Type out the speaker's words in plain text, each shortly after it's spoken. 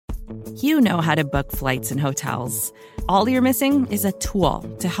You know how to book flights and hotels. All you're missing is a tool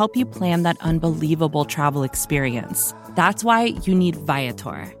to help you plan that unbelievable travel experience. That's why you need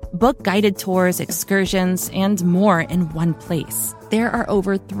Viator. Book guided tours, excursions, and more in one place. There are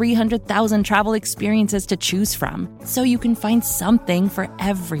over 300,000 travel experiences to choose from, so you can find something for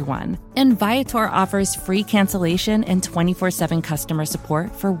everyone. And Viator offers free cancellation and 24/7 customer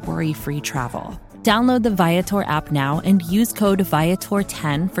support for worry-free travel. Download the Viator app now and use code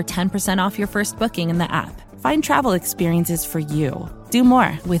Viator10 for 10% off your first booking in the app. Find travel experiences for you. Do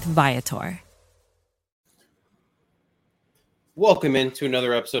more with Viator. Welcome into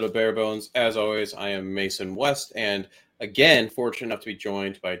another episode of Bare Bones. As always, I am Mason West, and again, fortunate enough to be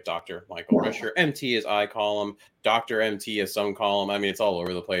joined by Dr. Michael Risher. MT as I call him, Dr. MT as some call him. I mean, it's all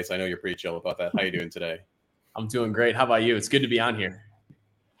over the place. I know you're pretty chill about that. How you doing today? I'm doing great. How about you? It's good to be on here.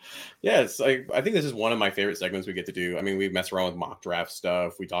 Yeah, I think this is one of my favorite segments we get to do. I mean, we mess around with mock draft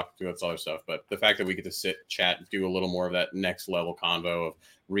stuff. We talk through other stuff, but the fact that we get to sit, chat, and do a little more of that next level convo of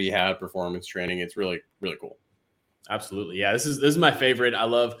rehab, performance training, it's really, really cool. Absolutely. Yeah, this is my favorite. I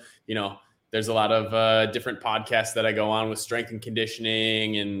love, there's a lot of different podcasts that I go on with strength and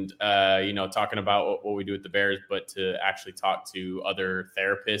conditioning and, talking about what we do with the Bears, but to actually talk to other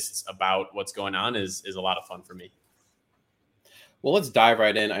therapists about what's going on is a lot of fun for me. Well, let's dive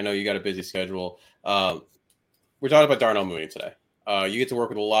right in. I know you got a busy schedule. We're talking about Darnell Mooney today. You get to work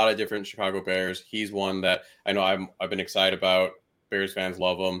with a lot of different Chicago Bears. He's one that I know I've been excited about. Bears fans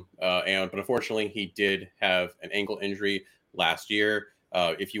love him. But unfortunately, he did have an ankle injury last year.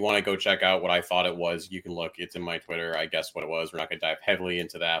 If you want to go check out what I thought it was, you can look. It's in my Twitter. I guess what it was. We're not going to dive heavily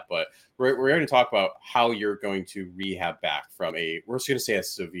into that. But we're going to talk about how you're going to rehab back from we're just going to say a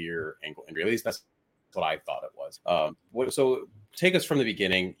severe ankle injury. At least that's what I thought it was. So take us from the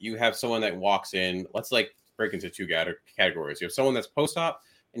beginning. You have someone that walks in. Let's break into two categories. You have someone that's post-op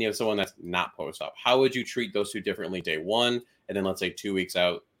and you have someone that's not post-op. How would you treat those two differently day one, and then let's say 2 weeks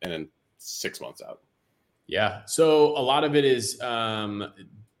out, and then 6 months out? Yeah. So a lot of it is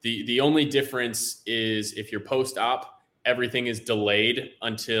the only difference is if you're post-op, everything is delayed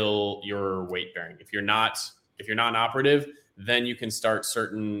until you're weight bearing. If you're not operative, then you can start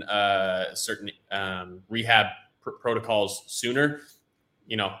certain rehab protocols sooner.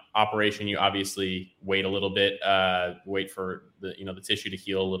 Operation, you obviously wait a little bit, wait for the tissue to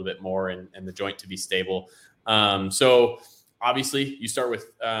heal a little bit more and the joint to be stable. So obviously you start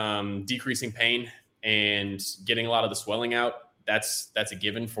with decreasing pain and getting a lot of the swelling out. That's a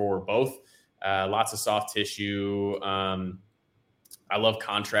given for both. Lots of soft tissue. I love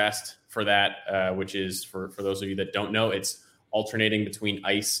contrast for that, which is for those of you that don't know, it's alternating between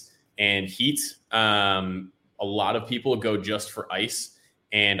ice and heat. A lot of people go just for ice.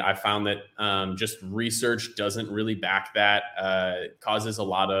 And I found that just research doesn't really back that. It causes a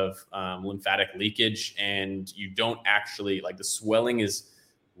lot of lymphatic leakage, and you don't actually, the swelling is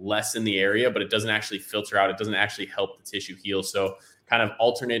less in the area, but it doesn't actually filter out. It doesn't actually help the tissue heal. So kind of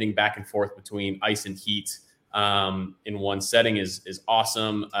alternating back and forth between ice and heat in one setting is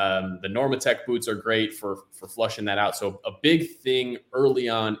awesome. The Normatec boots are great for flushing that out. So a big thing early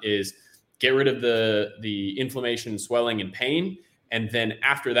on is get rid of the inflammation, swelling, and pain. And then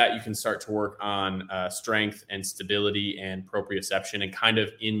after that, you can start to work on strength and stability and proprioception, and kind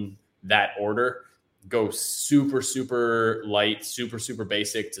of in that order, go super, super light, super, super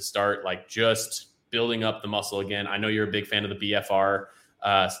basic to start, just building up the muscle again. I know you're a big fan of the BFR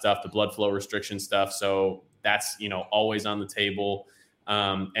stuff, the blood flow restriction stuff. So that's, always on the table.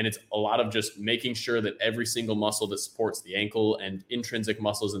 And it's a lot of just making sure that every single muscle that supports the ankle and intrinsic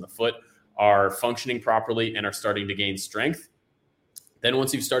muscles in the foot are functioning properly and are starting to gain strength. Then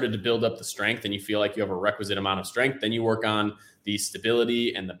once you've started to build up the strength and you feel like you have a requisite amount of strength, then you work on the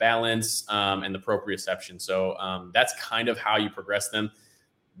stability and the balance and the proprioception. So that's kind of how you progress them.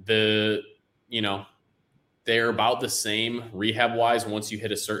 They're about the same rehab wise once you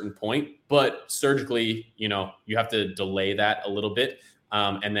hit a certain point, but surgically, you have to delay that a little bit.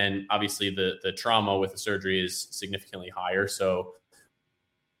 And then obviously the trauma with the surgery is significantly higher. So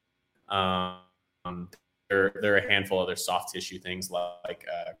there are a handful of other soft tissue things like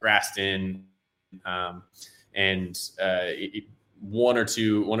Graston and one or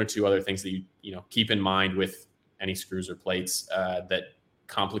two other things that you keep in mind with any screws or plates that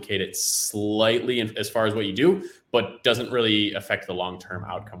complicate it slightly as far as what you do, but doesn't really affect the long-term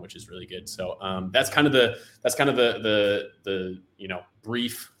outcome, which is really good. So that's kind of the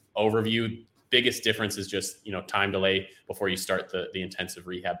brief overview. Biggest difference is just time delay before you start the intensive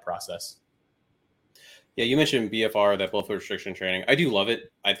rehab process. Yeah, you mentioned BFR, that blood flow restriction training. I do love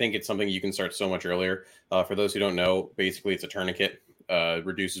it. I think it's something you can start so much earlier. For those who don't know, basically it's a tourniquet.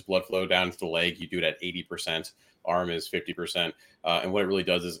 reduces blood flow down to the leg. You do it at 80%. Arm is 50%. And what it really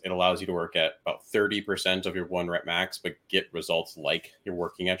does is it allows you to work at about 30% of your 1 rep max, but get results like you're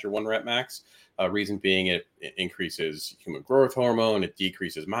working at your 1 rep max. Reason being, it increases human growth hormone, it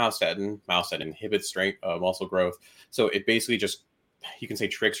decreases myostatin. Myostatin inhibits strength, muscle growth. So it basically just, you can say,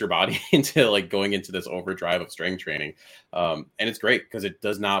 tricks your body into like going into this overdrive of strength training. And it's great because it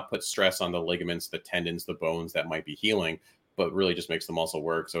does not put stress on the ligaments, the tendons, the bones that might be healing, but really just makes the muscle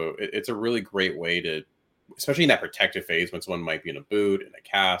work. So it's a really great way to, especially in that protective phase when someone might be in a boot, in a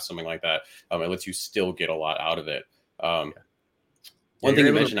cast, something like that. It lets you still get a lot out of it. One thing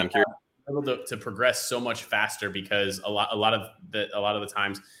you mentioned, I'm curious. Able to progress so much faster because a lot of the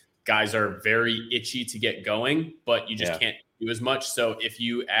times guys are very itchy to get going, but you just can't do as much. So if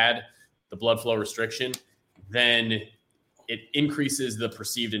you add the blood flow restriction, then it increases the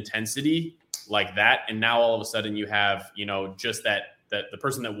perceived intensity like that. And now all of a sudden you have, just that the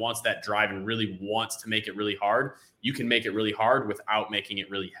person that wants that drive and really wants to make it really hard, you can make it really hard without making it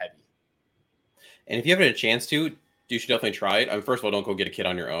really heavy. And if you have a chance to, you should definitely try it. First of all, don't go get a kit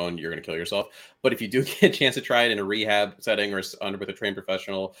on your own. You're going to kill yourself. But if you do get a chance to try it in a rehab setting or with a trained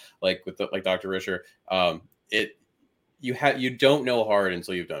professional, like Dr. Risher, you don't know hard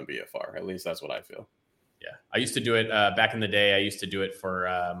until you've done BFR. At least that's what I feel. Yeah. I used to do it back in the day. I used to do it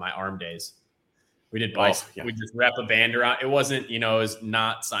for my arm days. We did biceps. We just wrap a band around. It wasn't, it was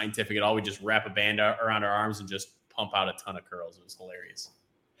not scientific at all. We just wrap a band around our arms and just pump out a ton of curls. It was hilarious.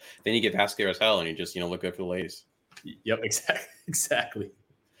 Then you get vascular as hell and you just, look good for the ladies. Yep, exactly.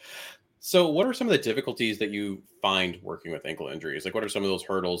 So what are some of the difficulties that you find working with ankle injuries? Like, what are some of those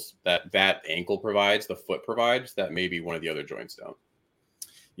hurdles that ankle provides, the foot provides, that maybe one of the other joints don't?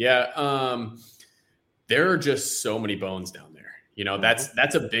 Yeah, there are just so many bones down there.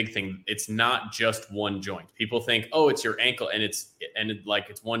 That's a big thing. It's not just one joint. People think, oh, it's your ankle and it's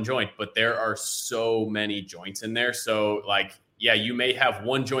one joint, but there are so many joints in there. So you may have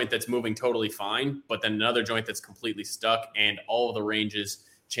one joint that's moving totally fine, but then another joint that's completely stuck and all of the ranges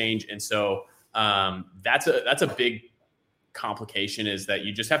change. And so that's a big complication, is that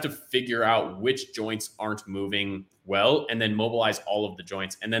you just have to figure out which joints aren't moving well and then mobilize all of the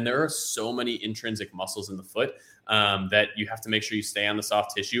joints. And then there are so many intrinsic muscles in the foot that you have to make sure you stay on the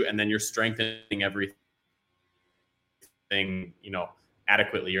soft tissue, and then you're strengthening everything,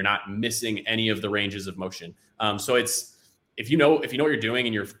 adequately. You're not missing any of the ranges of motion. So it's, if you know what you're doing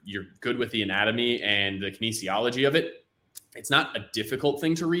and you're good with the anatomy and the kinesiology of it, it's not a difficult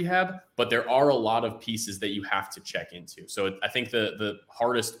thing to rehab, but there are a lot of pieces that you have to check into. So I think the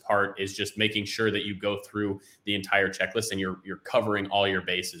hardest part is just making sure that you go through the entire checklist and you're covering all your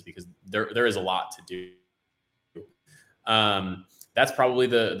bases, because there is a lot to do. That's probably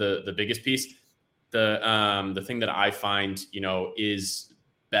the biggest piece. The thing that I find, is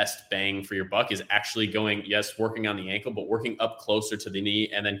best bang for your buck is actually working on the ankle, but working up closer to the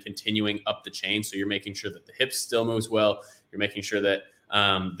knee and then continuing up the chain. So you're making sure that the hip still moves well. You're making sure that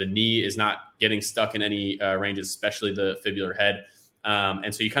the knee is not getting stuck in any ranges, especially the fibular head.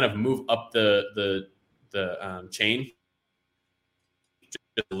 And so you kind of move up the chain just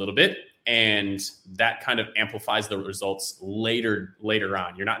a little bit, and that kind of amplifies the results later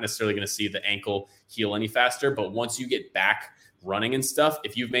on. You're not necessarily going to see the ankle heal any faster, but once you get back running and stuff,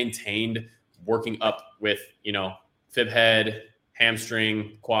 if you've maintained working up with, fib head,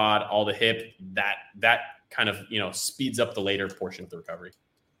 hamstring, quad, all the hip, that kind of, speeds up the later portion of the recovery.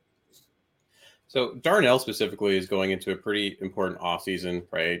 So Darnell specifically is going into a pretty important offseason,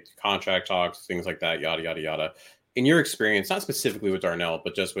 right? Contract talks, things like that, yada, yada, yada. In your experience, not specifically with Darnell,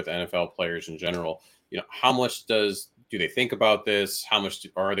 but just with NFL players in general, how much do they think about this? How much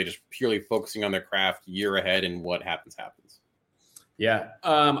are they just purely focusing on their craft year ahead, and what happens? Yeah.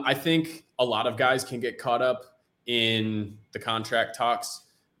 I think a lot of guys can get caught up in the contract talks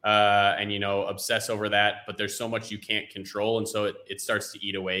and, obsess over that, but there's so much you can't control. And so it starts to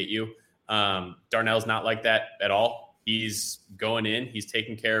eat away at you. Darnell's not like that at all. He's going in, he's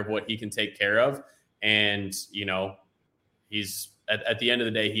taking care of what he can take care of. And, he's at the end of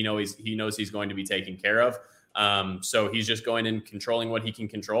the day, he knows he's going to be taken care of. So he's just going in, controlling what he can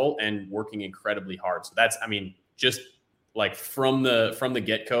control and working incredibly hard. So that's, just like from the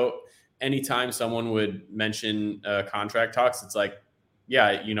get-go, anytime someone would mention contract talks, it's like,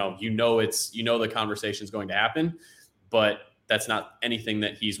 yeah, the conversation is going to happen, but that's not anything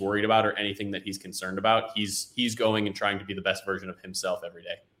that he's worried about or anything that he's concerned about. He's going and trying to be the best version of himself every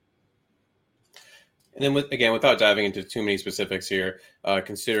day. And then without diving into too many specifics here,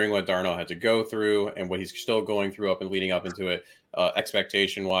 considering what Darnell had to go through and what he's still going through up and leading up into it,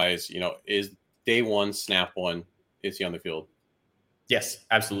 expectation wise, is day one, snap one, is he on the field? Yes,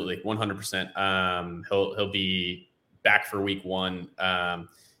 absolutely. 100%. He'll be back for week 1.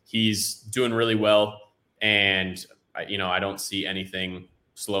 He's doing really well, and I don't see anything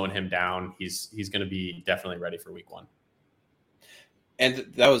slowing him down. He's going to be definitely ready for week 1. And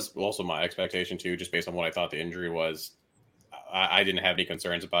that was also my expectation too, just based on what I thought the injury was. I didn't have any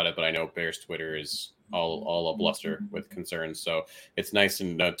concerns about it, but I know Bears Twitter is all abluster with concerns. So it's nice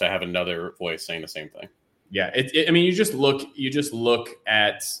to have another voice saying the same thing. Yeah, I mean, you just look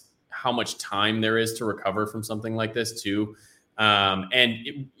at how much time there is to recover from something like this too.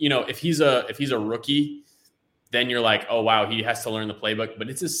 If he's a rookie, then you're like, oh wow, he has to learn the playbook. But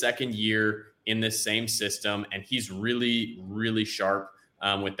it's his second year in this same system, and he's really, really sharp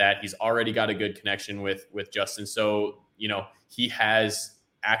with that. He's already got a good connection with Justin, so he has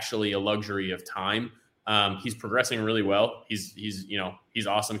actually a luxury of time. He's progressing really well. He's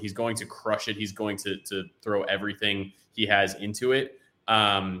awesome. He's going to crush it. He's going to throw everything he has into it.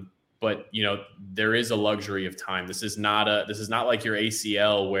 But there is a luxury of time. This is not like your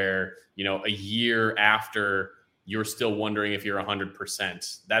ACL where, a year after you're still wondering if you're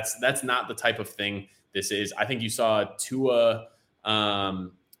 100%. That's not the type of thing this is. I think you saw Tua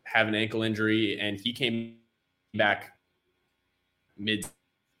have an ankle injury, and he came back mid-season,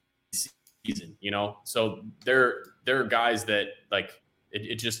 so there are guys that, like,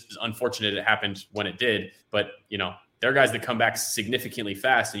 it just is unfortunate it happened when it did, but there are guys that come back significantly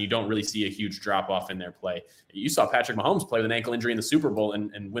fast, and you don't really see a huge drop off in their play. You saw Patrick Mahomes play with an ankle injury in the Super Bowl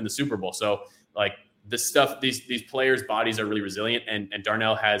and win the Super Bowl. So, like, this stuff, these players' bodies are really resilient, and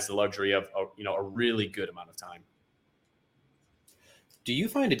Darnell has the luxury of a really good amount of time. Do you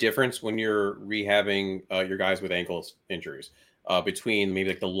find a difference when you're rehabbing your guys with ankle injuries between maybe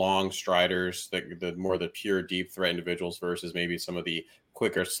like the long striders, the more the pure deep threat individuals versus maybe some of the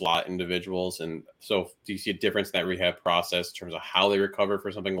quicker slot individuals? And so do you see a difference in that rehab process in terms of how they recover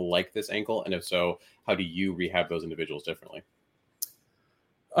for something like this ankle? And if so, how do you rehab those individuals differently?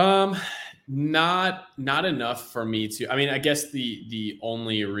 Not enough for me to. I mean, I guess the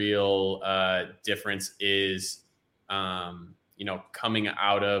only real difference is coming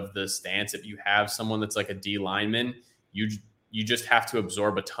out of the stance. If you have someone that's like a D lineman, you just have to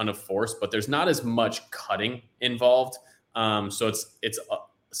absorb a ton of force, but there's not as much cutting involved. So it's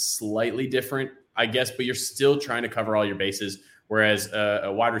slightly different, I guess, but you're still trying to cover all your bases. Whereas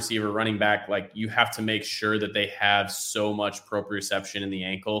a wide receiver, running back, like, you have to make sure that they have so much proprioception in the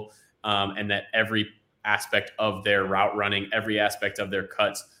ankle, and that every aspect of their route running, every aspect of their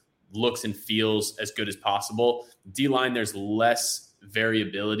cuts looks and feels as good as possible. D-line, there's less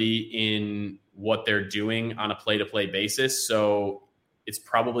variability in what they're doing on a play-to-play basis. So it's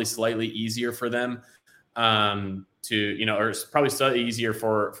probably slightly easier for them or it's probably slightly easier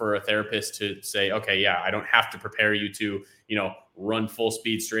for a therapist to say, okay, yeah, I don't have to prepare you to, run full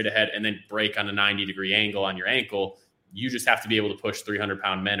speed straight ahead and then break on a 90-degree angle on your ankle. You just have to be able to push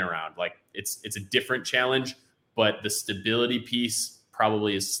 300-pound men around. Like, it's a different challenge, but the stability piece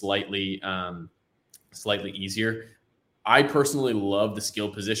probably is slightly easier. I personally love the skill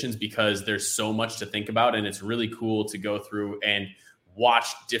positions because there's so much to think about, and it's really cool to go through and watch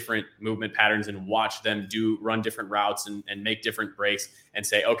different movement patterns and watch them run different routes and make different breaks and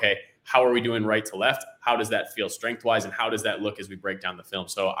say, okay, how are we doing right to left? How does that feel strength-wise, and how does that look as we break down the film?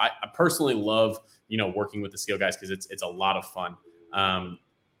 So I personally love, working with the skill guys because it's a lot of fun.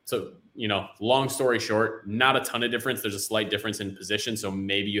 So, long story short, not a ton of difference. There's a slight difference in position, so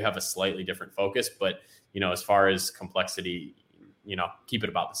maybe you have a slightly different focus, but, as far as complexity, keep it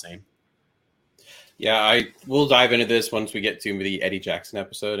about the same. Yeah, we'll dive into this once we get to the Eddie Jackson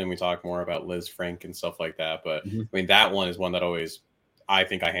episode and we talk more about Liz Frank and stuff like that. But I mean, that one is one that I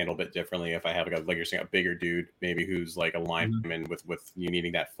think I handle a bit differently if I have like you're saying, a bigger dude, maybe who's like a lineman with you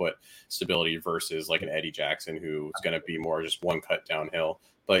needing that foot stability versus like an Eddie Jackson who's going to be more just one cut downhill.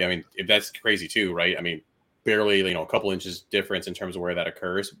 But I mean, if that's crazy too, right? I mean, barely, a couple inches difference in terms of where that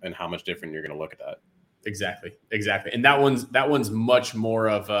occurs and how much different you're going to look at that. Exactly. And that one's much more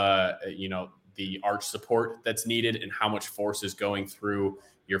of the arch support that's needed and how much force is going through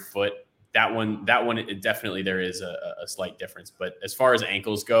your foot. That one, definitely there is a slight difference. But as far as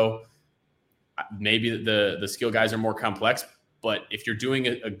ankles go, maybe the skill guys are more complex. But if you're doing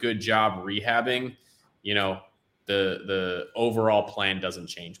a good job rehabbing, the overall plan doesn't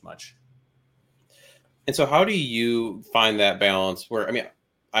change much. And so how do you find that balance where, I mean,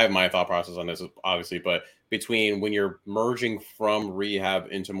 I have my thought process on this, obviously, but between when you're merging from rehab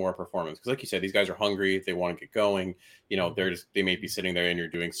into more performance, because like you said, these guys are hungry, they want to get going. You know, they may be sitting there and you're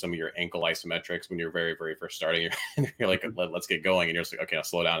doing some of your ankle isometrics when you're very, very first starting. You're like, let's get going, and you're just like, okay, I'll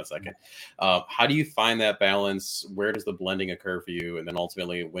slow down a second. How do you find that balance? Where does the blending occur for you? And then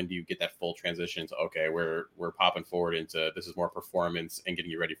ultimately, when do you get that full transition to, okay, we're popping forward into this is more performance and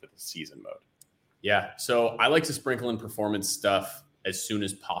getting you ready for the season mode? Yeah, so I like to sprinkle in performance stuff as soon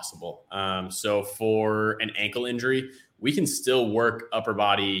as possible. So for an ankle injury, we can still work upper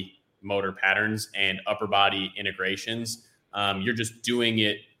body motor patterns and upper body integrations. You're just doing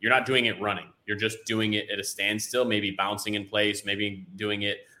it. You're not doing it running. You're just doing it at a standstill, maybe bouncing in place, maybe doing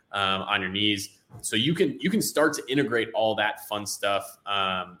it on your knees. So you can start to integrate all that fun stuff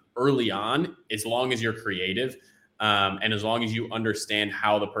early on, as long as you're creative. And as long as you understand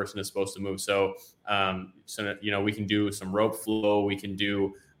how the person is supposed to move. So we can do some rope flow. We can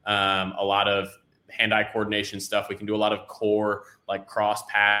do a lot of hand-eye coordination stuff. We can do a lot of core, like cross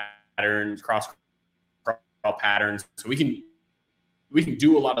patterns, cross crawl patterns. So we can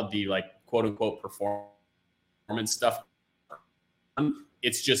do a lot of the like quote unquote performance stuff.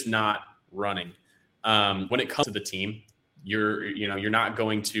 It's just not running. When it comes to the team, you're not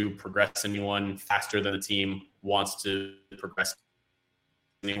going to progress anyone faster than the team wants to progress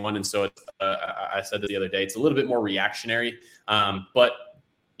anyone. And so I said this the other day, it's a little bit more reactionary, but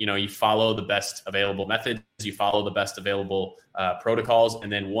you follow the best available methods, you follow the best available protocols.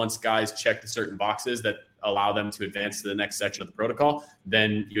 And then once guys check the certain boxes that allow them to advance to the next section of the protocol,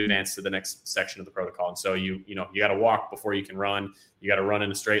 then you advance to the next section of the protocol. And so you got to walk before you can run. You got to run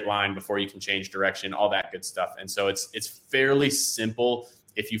in a straight line before you can change direction, all that good stuff. And so it's fairly simple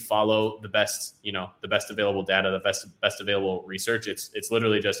if you follow the best available data, the best available research. It's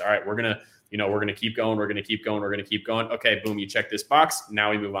literally just, all right, we're going to keep going. We're going to keep going. We're going to keep going. Okay, boom, you check this box.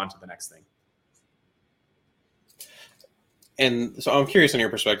 Now we move on to the next thing. And so I'm curious on your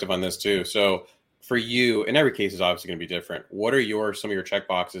perspective on this too. So for you, and every case is obviously going to be different. What are some of your check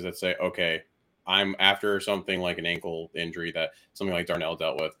boxes that say, okay, I'm after something like an ankle injury that something like Darnell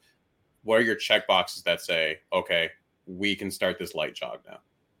dealt with? What are your check boxes that say, okay, we can start this light jog now?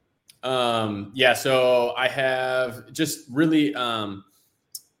 So I have just really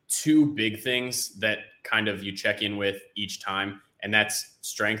two big things that kind of you check in with each time, and that's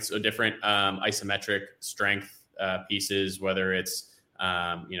strength. So different isometric strength pieces, whether it's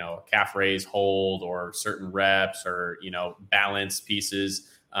calf raise, hold, or certain reps, or balance pieces.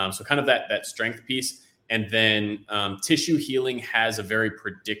 So kind of that strength piece. And then tissue healing has a very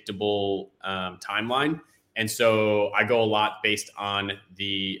predictable timeline. And so I go a lot based on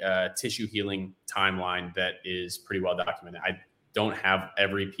the tissue healing timeline that is pretty well documented. I don't have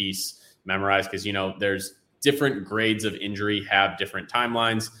every piece memorized because, there's different grades of injury have different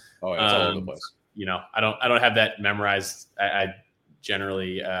timelines. Oh, yeah, it's all over the place. I don't have that memorized. I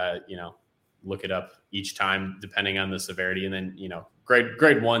generally, look it up each time depending on the severity. And then,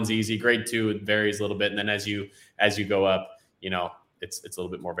 grade one's easy. Grade two, it varies a little bit. And then as you go up, it's a little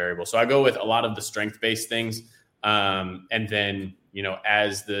bit more variable. So I go with a lot of the strength-based things. And then,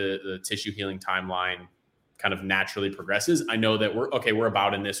 as the tissue healing timeline kind of naturally progresses, I know that we're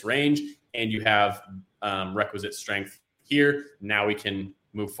about in this range, and you have requisite strength here. Now we can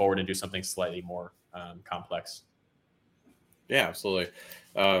move forward and do something slightly more complex. Yeah, absolutely.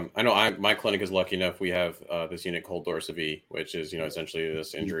 I know my clinic is lucky enough. We have this unit called DorsaV, which is, essentially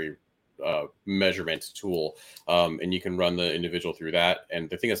this injury measurement tool. And you can run the individual through that. And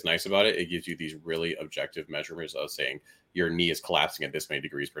the thing that's nice about it, it gives you these really objective measurements of saying your knee is collapsing at this many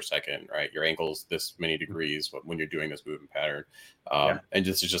degrees per second, right? Your ankle's this many degrees when you're doing this movement pattern. And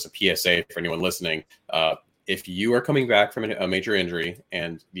this is just a PSA for anyone listening. If you are coming back from a major injury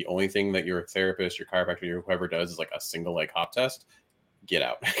and the only thing that your therapist, your chiropractor, or whoever does is like a single leg hop test, get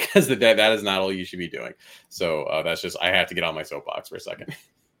out, because that is not all you should be doing. So that's just, I have to get on my soapbox for a second.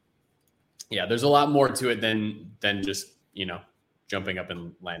 Yeah, there's a lot more to it than just, jumping up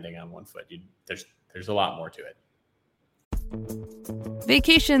and landing on one foot. There's a lot more to it.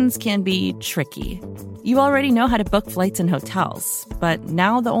 Vacations can be tricky. You already know how to book flights and hotels, but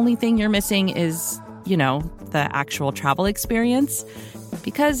now the only thing you're missing is, the actual travel experience.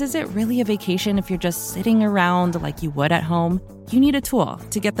 Because is it really a vacation if you're just sitting around like you would at home? You need a tool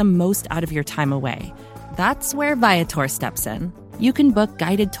to get the most out of your time away. That's where Viator steps in. You can book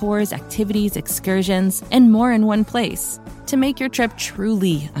guided tours, activities, excursions, and more in one place to make your trip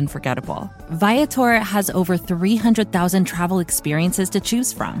truly unforgettable. Viator has over 300,000 travel experiences to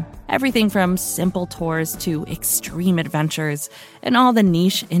choose from. Everything from simple tours to extreme adventures and all the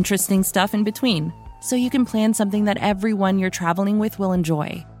niche, interesting stuff in between. so you can plan something that everyone you're traveling with will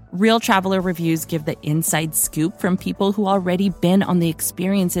enjoy. Real traveler reviews give the inside scoop from people who already been on the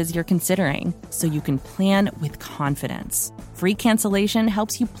experiences you're considering, so you can plan with confidence. Free cancellation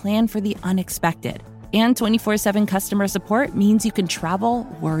helps you plan for the unexpected. And 24/7 customer support means you can travel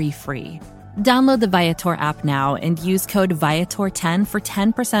worry-free. Download the Viator app now and use code Viator10 for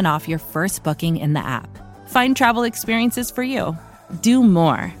 10% off your first booking in the app. Find travel experiences for you. Do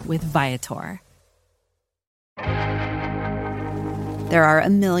more with Viator. There are a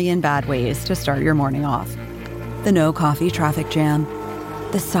million bad ways to start your morning off. The no coffee traffic jam,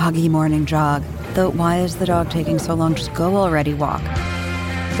 the soggy morning jog, the why is the dog taking so long, just go already walk.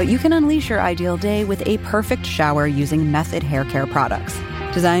 But you can unleash your ideal day with a perfect shower using Method hair care products.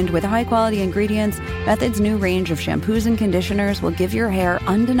 Designed with high-quality ingredients, Method's new range of shampoos and conditioners will give your hair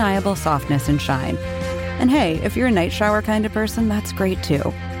undeniable softness and shine. And hey, if you're a night shower kind of person, that's great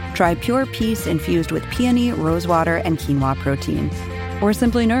too. Try Pure Peace infused with peony, rosewater, and quinoa protein. Or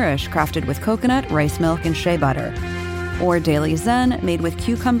Simply Nourish, crafted with coconut, rice milk, and shea butter. Or Daily Zen, made with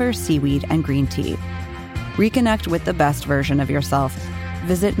cucumber, seaweed, and green tea. Reconnect with the best version of yourself.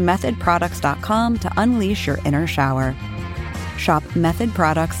 Visit methodproducts.com to unleash your inner shower. Shop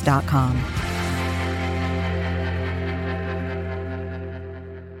methodproducts.com.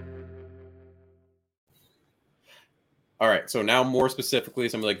 All right, so now more specifically,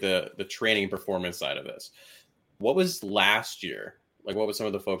 some of like the training performance side of this. What was last year? Like, what was some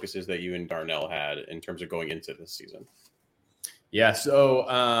of the focuses that you and Darnell had in terms of going into this season? Yeah, so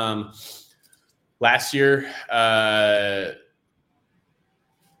last year, a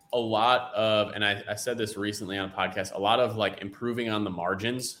lot of, and I said this recently on a podcast, a lot of like improving on the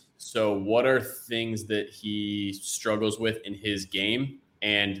margins. So what are things that he struggles with in his game?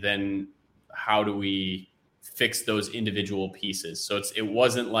 And then how do we fix those individual pieces? So it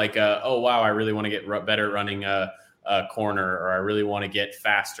wasn't like, oh, wow, I really want to get better running a corner, or I really want to get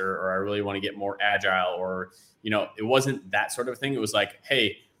faster, or I really want to get more agile, or, it wasn't that sort of thing. It was like,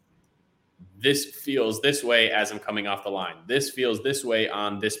 hey, this feels this way as I'm coming off the line. This feels this way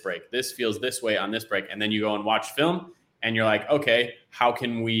on this break. This feels this way on this break. And then you go and watch film and you're like, okay, how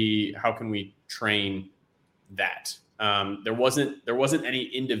can we train that? There wasn't any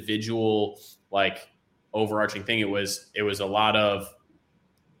individual like overarching thing. It was a lot of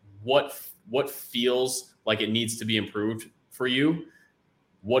what feels like it needs to be improved for you.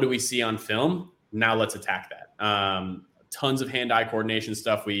 What do we see on film? Now let's attack that. Tons of hand-eye coordination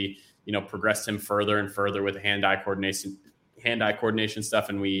stuff. We, progressed him further and further with the hand-eye coordination stuff.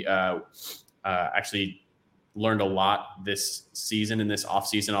 And we actually learned a lot this season, in this off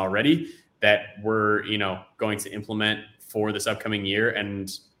season already, that we're, going to implement for this upcoming year. And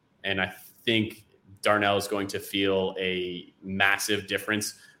I think Darnell is going to feel a massive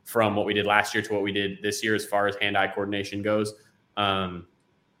difference from what we did last year to what we did this year as far as hand-eye coordination goes. So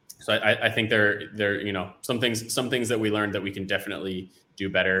I think there some things that we learned that we can definitely do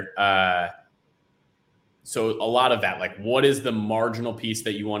better. So a lot of that, like, what is the marginal piece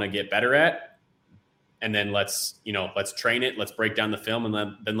that you want to get better at? And then let's train it. Let's break down the film,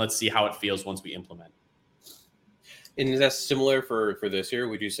 and then let's see how it feels once we implement. And is that similar for this year?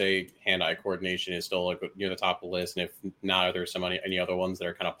 Would you say hand-eye coordination is still like near the top of the list? And if not, are there any other ones that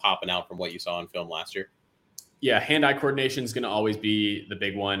are kind of popping out from what you saw in film last year? Yeah, hand-eye coordination is going to always be the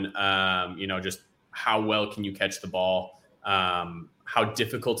big one. Just how well can you catch the ball? How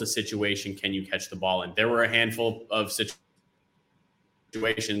difficult a situation can you catch the ball in? There were a handful of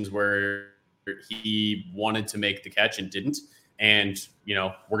situations where he wanted to make the catch and didn't. And,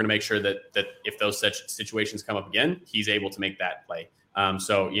 we're going to make sure that if those such situations come up again, he's able to make that play.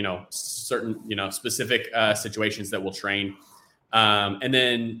 Certain, specific situations that we'll train. And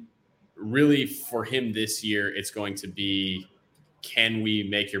then really for him this year, it's going to be, can we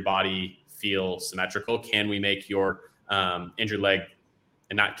make your body feel symmetrical? Can we make your injured leg,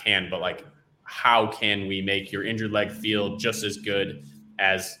 and not can, but like, how can we make your injured leg feel just as good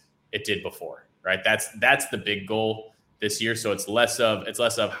as it did before, right? That's the big goal this year. So it's less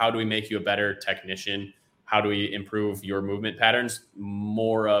of how do we make you a better technician? How do we improve your movement patterns?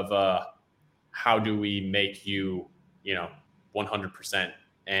 More of how do we make you, 100%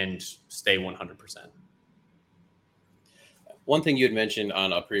 and stay 100%. One thing you had mentioned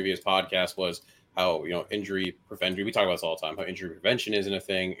on a previous podcast was how, injury prevention, we talk about this all the time, how injury prevention isn't a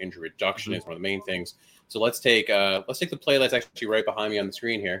thing. Injury reduction is one of the main things. So let's take the play that's actually right behind me on the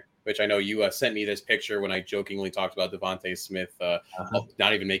screen here, which I know you sent me this picture when I jokingly talked about Devontae Smith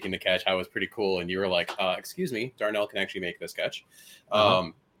not even making the catch. How it was pretty cool. And you were like, excuse me, Darnell can actually make this catch.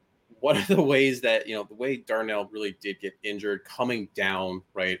 What are the ways that, the way Darnell really did get injured coming down,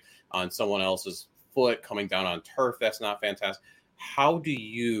 right, on someone else's foot, coming down on turf that's not fantastic. How do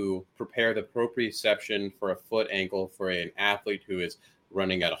you prepare the proprioception for a foot ankle for an athlete who is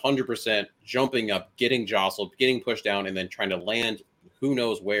running at 100%, jumping up, getting jostled, getting pushed down, and then trying to land who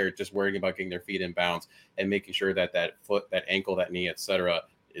knows where, just worrying about getting their feet in bounds and making sure that that foot, that ankle, that knee, etc.,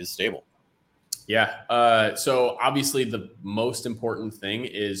 is stable? Yeah. So obviously the most important thing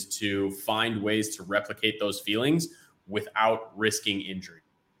is to find ways to replicate those feelings without risking injury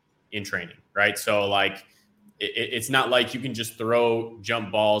in training, right? So like, it's not like you can just throw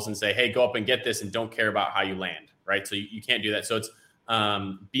jump balls and say, hey, go up and get this and don't care about how you land, right? So you can't do that. So it's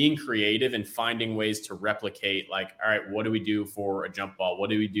being creative and finding ways to replicate, like, all right, what do we do for a jump ball?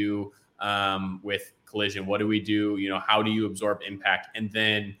 What do we do with collision? What do we do? How do you absorb impact? And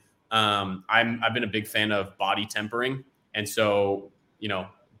then I've been a big fan of body tempering. And so,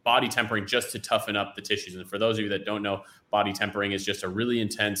 body tempering just to toughen up the tissues. And for those of you that don't know, body tempering is just a really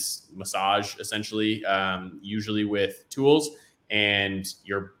intense massage, essentially, usually with tools. And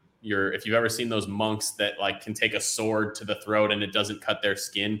if you've ever seen those monks that like can take a sword to the throat and it doesn't cut their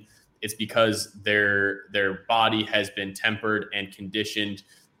skin, it's because their body has been tempered and conditioned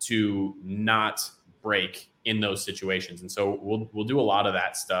to not break in those situations. And so we'll do a lot of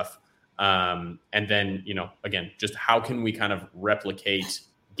that stuff. And then, again, just how can we kind of replicate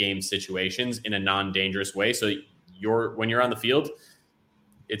game situations in a non-dangerous way? So when you're on the field,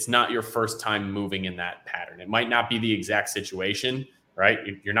 it's not your first time moving in that pattern. It might not be the exact situation, right?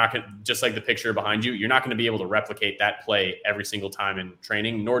 You're not going to, just like the picture behind you, you're not going to be able to replicate that play every single time in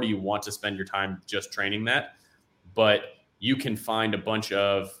training, nor do you want to spend your time just training that. But you can find a bunch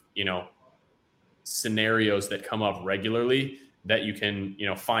of, scenarios that come up regularly that you can,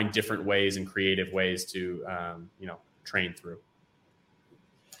 find different ways and creative ways to, train through.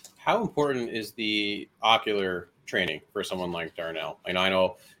 How important is the ocular training for someone like Darnell? And I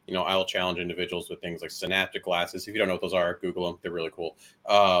know, I'll challenge individuals with things like synaptic glasses. If you don't know what those are, Google them. They're really cool.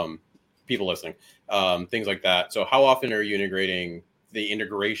 People listening, things like that. So how often are you integrating the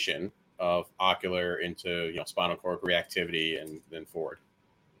integration of ocular into, spinal cord reactivity and then forward?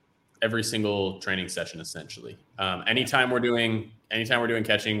 Every single training session, essentially. Anytime we're doing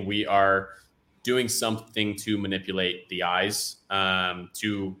catching, we are doing something to manipulate the eyes,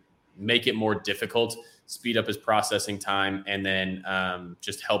 to make it more difficult, speed up his processing time, and then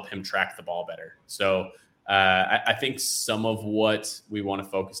just help him track the ball better. So I think some of what we want to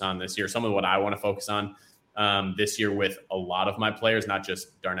focus on this year, some of what I want to focus on this year with a lot of my players, not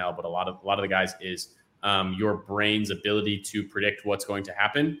just Darnell, but a lot of the guys, is your brain's ability to predict what's going to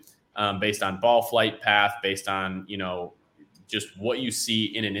happen based on ball flight path, based on, just what you see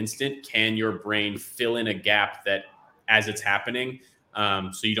in an instant. Can your brain fill in a gap that as it's happening,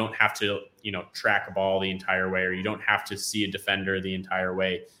 so you don't have to, track a ball the entire way, or you don't have to see a defender the entire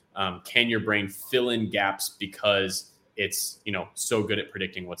way? Can your brain fill in gaps because it's, so good at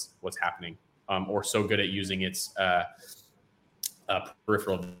predicting what's happening, or so good at using its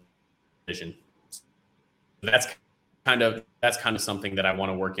peripheral vision? That's kind of something that I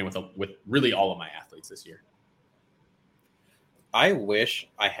want to work in with really all of my athletes this year. I wish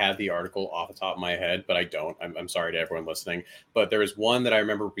I had the article off the top of my head, but I don't. I'm sorry to everyone listening. But there was one that I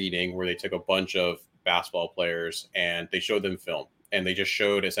remember reading where they took a bunch of basketball players and they showed them film. And they just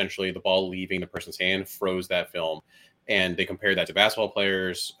showed essentially the ball leaving the person's hand, froze that film. And they compared that to basketball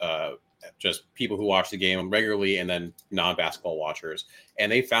players, just people who watch the game regularly, and then non-basketball watchers.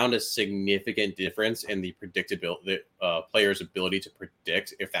 And they found a significant difference in the predictability, player's ability to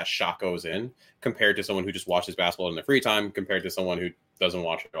predict if that shot goes in, compared to someone who just watches basketball in their free time, compared to someone who doesn't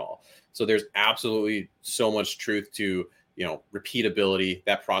watch at all. So there's absolutely so much truth to, repeatability,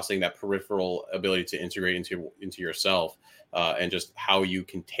 that processing, that peripheral ability to integrate into yourself, and just how you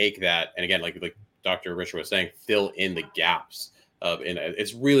can take that. And again, like Dr. Richard was saying, fill in the gaps. And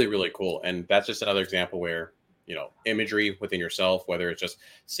it's really, really cool. And that's just another example where, imagery within yourself, whether it's just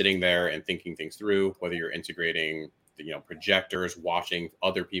sitting there and thinking things through, whether you're integrating, projectors, watching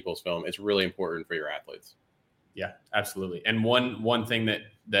other people's film, it's really important for your athletes. Yeah, absolutely. And one thing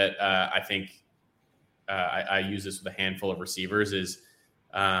that I think I use this with a handful of receivers is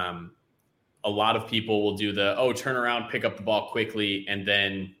a lot of people will do turn around, pick up the ball quickly, and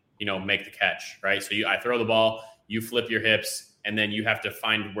then, make the catch, right? So I throw the ball, you flip your hips, and then you have to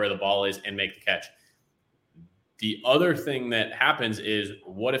find where the ball is and make the catch. The other thing that happens is,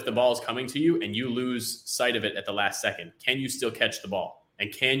 what if the ball is coming to you and you lose sight of it at the last second? Can you still catch the ball?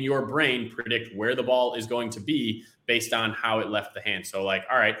 And can your brain predict where the ball is going to be based on how it left the hand? So like,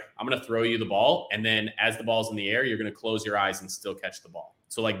 all right, I'm going to throw you the ball. And then as the ball's in the air, you're going to close your eyes and still catch the ball.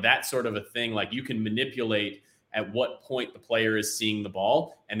 So like that sort of a thing, like you can manipulate at what point the player is seeing the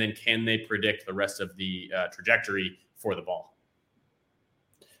ball, and then can they predict the rest of the trajectory for the ball.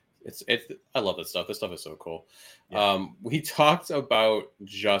 I love this stuff. This stuff is so cool. Yeah. We talked about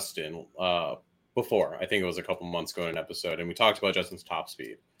Justin before. I think it was a couple months ago in an episode, and we talked about Justin's top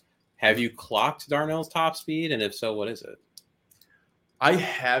speed. Have you clocked Darnell's top speed, and if so, what is it? I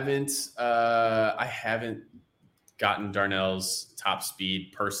haven't gotten Darnell's top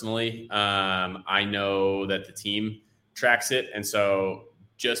speed personally. I know that the team tracks it, and so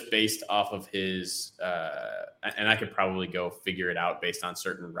just based off of his, and I could probably go figure it out based on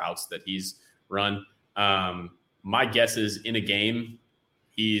certain routes that he's run. My guess is in a game,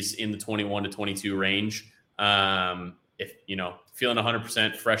 he's in the 21 to 22 range. If, feeling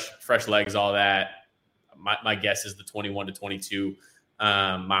 100%, fresh legs, all that, my guess is the 21 to 22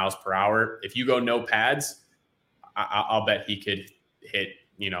 miles per hour. If you go no pads, I'll bet he could hit,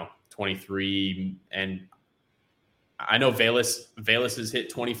 23. And I know Velas has hit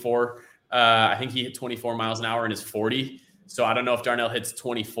 24. I think he hit 24 miles an hour in his 40. So I don't know if Darnell hits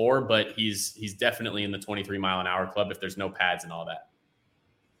 24, but he's definitely in the 23 mile an hour club if there's no pads and all that.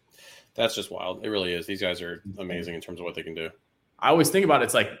 That's just wild. It really is. These guys are amazing in terms of what they can do. I always think about it,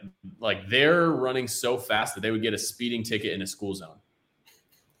 it's like they're running so fast that they would get a speeding ticket in a school zone.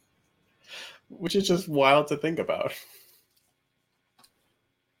 Which is just wild to think about.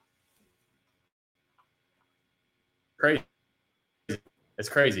 Crazy. It's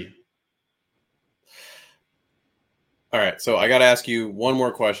crazy. All right, so I got to ask you one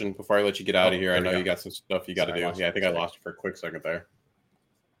more question before I let you get out of here. I know you got some stuff you got to do. Yeah, I think I lost you for a quick second there.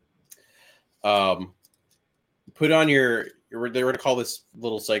 Put on they were to call this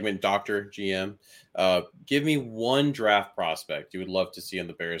little segment Dr. GM. Give me one draft prospect you would love to see in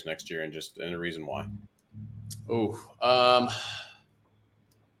the Bears next year and a reason why.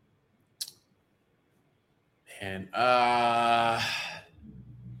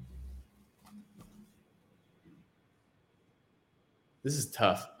 This is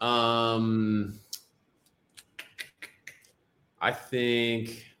tough.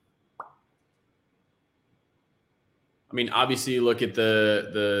 Obviously you look at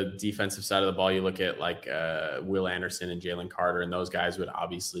the defensive side of the ball. You look at Will Anderson and Jalen Carter, and those guys would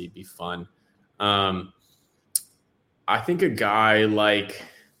obviously be fun. I think a guy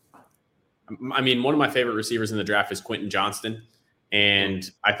one of my favorite receivers in the draft is Quentin Johnston, and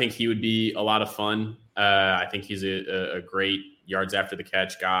I think he would be a lot of fun. I think he's a great yards after the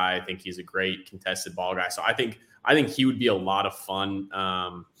catch guy. I think he's a great contested ball guy. So I think he would be a lot of fun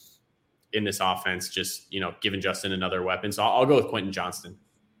in this offense, just, giving Justin another weapon. So I'll go with Quentin Johnston.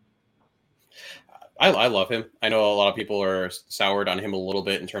 I love him. I know a lot of people are soured on him a little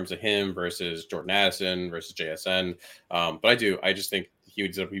bit in terms of him versus Jordan Addison versus JSN. But I just think he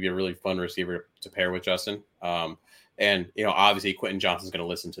would be a really fun receiver to pair with Justin. And, obviously Quentin Johnston's going to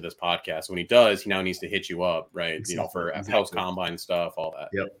listen to this podcast. When he does, he now needs to hit you up, right? Exactly. For post combine stuff, all that.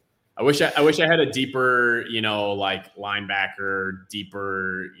 Yep. I wish I had a deeper, linebacker,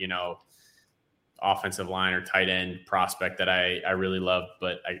 deeper, offensive line or tight end prospect that I really love,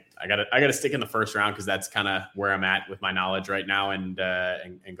 but I gotta stick in the first round because that's kind of where I'm at with my knowledge right now, and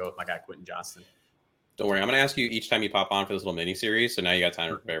go with my guy Quentin Johnston. Don't worry, I'm going to ask you each time you pop on for this little mini series, so now you got time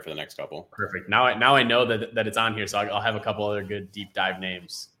to prepare for the next couple. Perfect. Now I know that it's on here, so I'll have a couple other good deep dive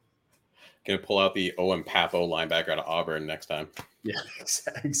names. Going to pull out the Owen Papo linebacker out of Auburn next time. Yeah,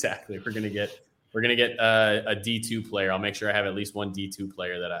 exactly. We're gonna get a D2 player. I'll make sure I have at least one D2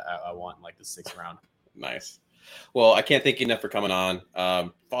 player that I want in the 6th round. Nice. Well, I can't thank you enough for coming on.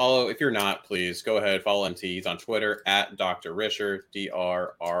 Follow, if you're not, please go ahead, follow MT. He's on Twitter at Dr. Risher,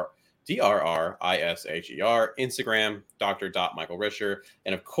 DRRISHER, Instagram, Dr. Risher.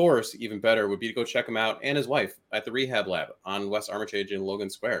 And of course, even better would be to go check him out and his wife at the Rehab Lab on West Armitage in Logan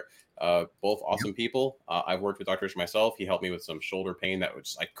Square. Both awesome people. I've worked with Dr. Risher myself. He helped me with some shoulder pain that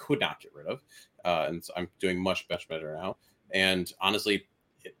I could not get rid of. And so I'm doing much better now. And honestly,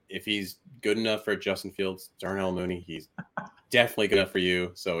 if he's good enough for Justin Fields, Darnell Mooney, he's definitely good enough for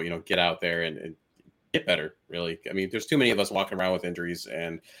you. So, get out there and get better, really. There's too many of us walking around with injuries,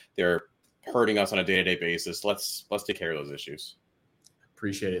 and they're hurting us on a day-to-day basis. Let's take care of those issues.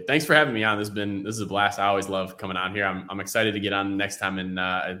 Appreciate it. Thanks for having me on. This is a blast. I always love coming on here. I'm excited to get on next time and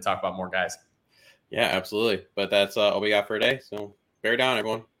talk about more guys. Yeah, absolutely. But that's all we got for today. So bear down,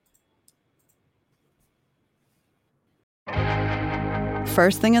 everyone.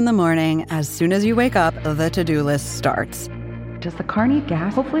 First thing in the morning, as soon as you wake up, the to-do list starts. Does the car need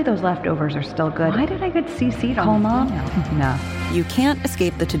gas? Hopefully those leftovers are still good. Why did I get CC'd on Mom? No. You can't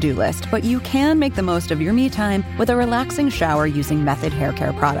escape the to-do list, but you can make the most of your me time with a relaxing shower using Method hair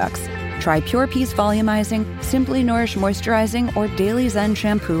care products. Try Pure Peace Volumizing, Simply Nourish Moisturizing, or Daily Zen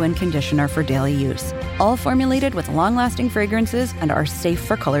Shampoo and Conditioner for daily use. All formulated with long-lasting fragrances and are safe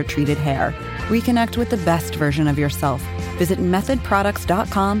for color-treated hair. Reconnect with the best version of yourself. Visit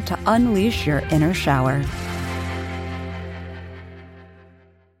methodproducts.com to unleash your inner shower.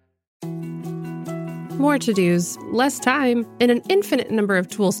 More to-dos, less time, and an infinite number of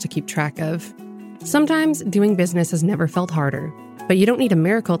tools to keep track of. Sometimes doing business has never felt harder, but you don't need a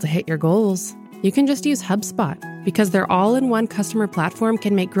miracle to hit your goals. You can just use HubSpot, because their all-in-one customer platform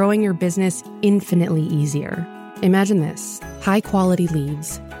can make growing your business infinitely easier. Imagine this: high-quality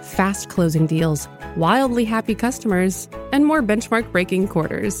leads, fast closing deals, wildly happy customers, and more benchmark-breaking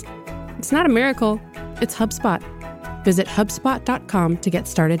quarters. It's not a miracle, it's HubSpot. Visit HubSpot.com to get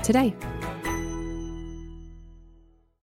started today.